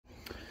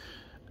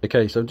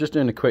Okay, so I'm just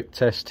doing a quick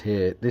test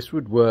here. This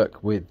would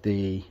work with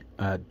the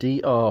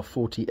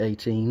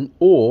DR4018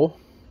 or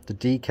the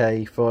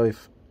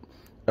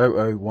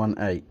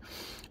DK50018.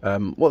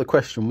 What the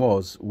question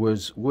was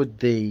would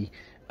the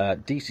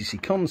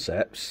DCC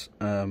Concepts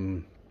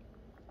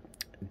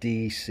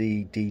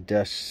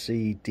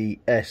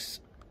DCCDS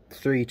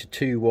 3 to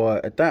 2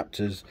 wire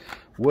adapters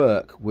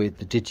work with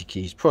the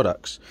Digikeijs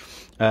products?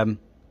 Well,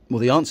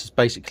 the answer is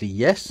basically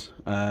yes,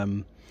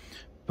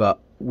 but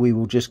we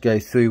will just go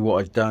through what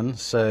I've done.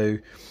 So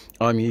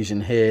I'm using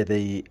here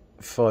the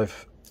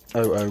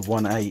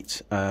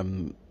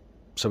 50018,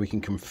 so we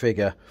can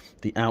configure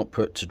the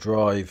output to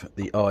drive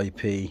the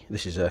IP.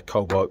 This is a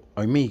Cobalt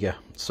Omega.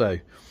 So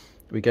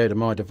we go to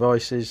my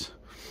devices,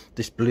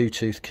 this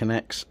Bluetooth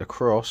connects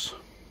across.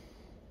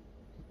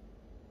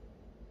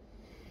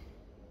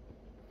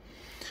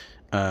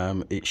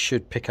 It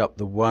should pick up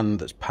the one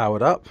that's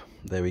powered up.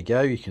 There we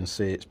go, you can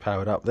see it's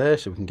powered up there,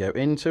 so we can go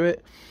into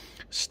it,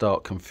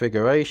 start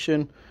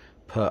configuration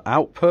per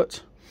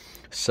output.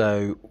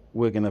 So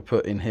we're going to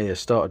put in here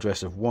start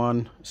address of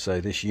 1, so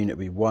this unit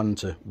will be 1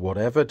 to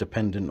whatever,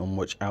 depending on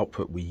which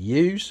output we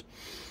use.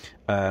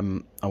 I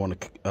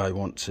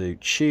want to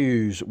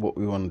choose what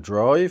we want to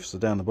drive, so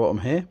down the bottom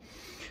here.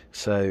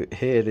 So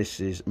here,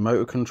 this is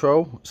motor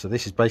control, so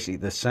this is basically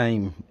the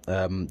same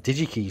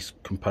Digikeijs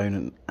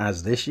component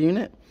as this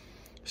unit.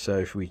 So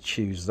if we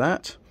choose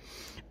that,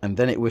 and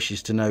then it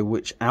wishes to know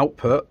which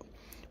output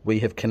we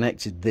have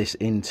connected this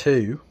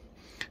into.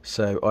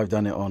 So I've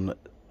done it on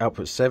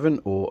output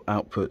 7 or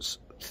outputs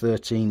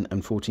 13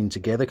 and 14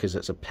 together, because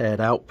it's a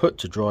paired output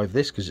to drive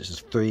this, because it's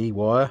a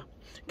 3-wire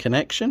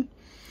connection.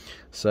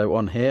 So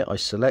on here I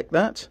select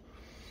that,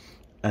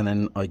 and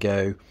then I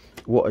go,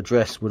 what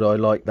address would I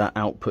like that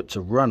output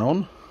to run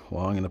on?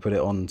 Well, I'm going to put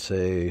it on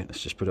to,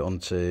 let's just put it on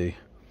to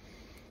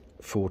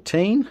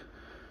 14.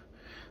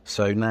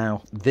 So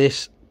now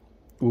this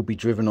will be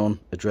driven on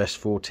address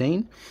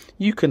 14.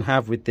 You can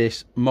have with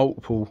this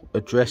multiple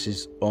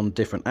addresses on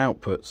different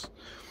outputs,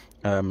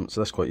 so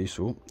that's quite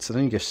useful. So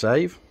then you just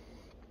save.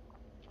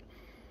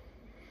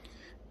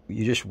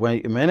 You just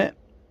wait a minute.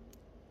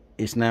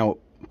 It's now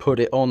put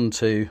it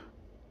onto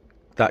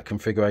that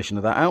configuration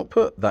of that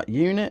output, that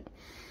unit.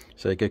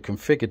 So you go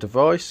configure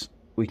device,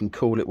 we can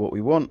call it what we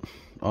want,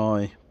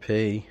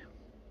 IP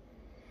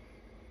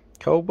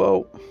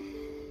Cobalt.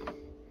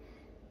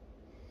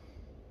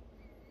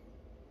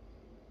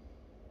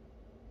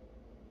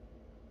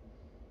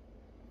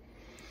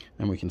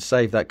 And we can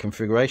save that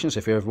configuration, so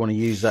if you ever want to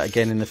use that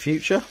again in the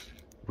future,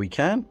 we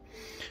can.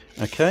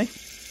 Okay,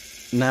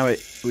 now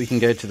we can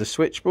go to the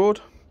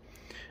switchboard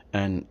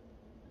and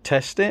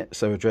test it.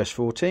 So address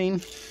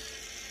 14.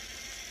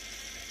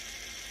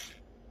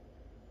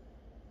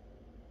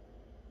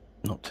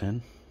 Not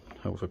 10.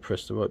 How if I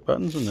press the right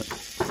buttons, isn't it?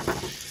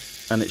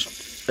 And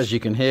it's, as you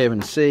can hear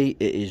and see,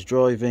 it is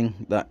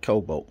driving that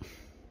Cobalt.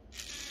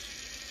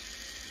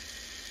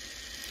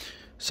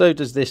 So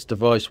does this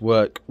device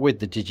work with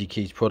the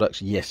Digikeijs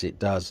products? Yes, it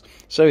does.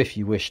 So if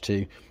you wish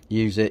to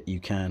use it, you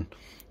can.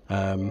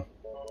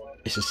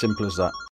 It's as simple as that.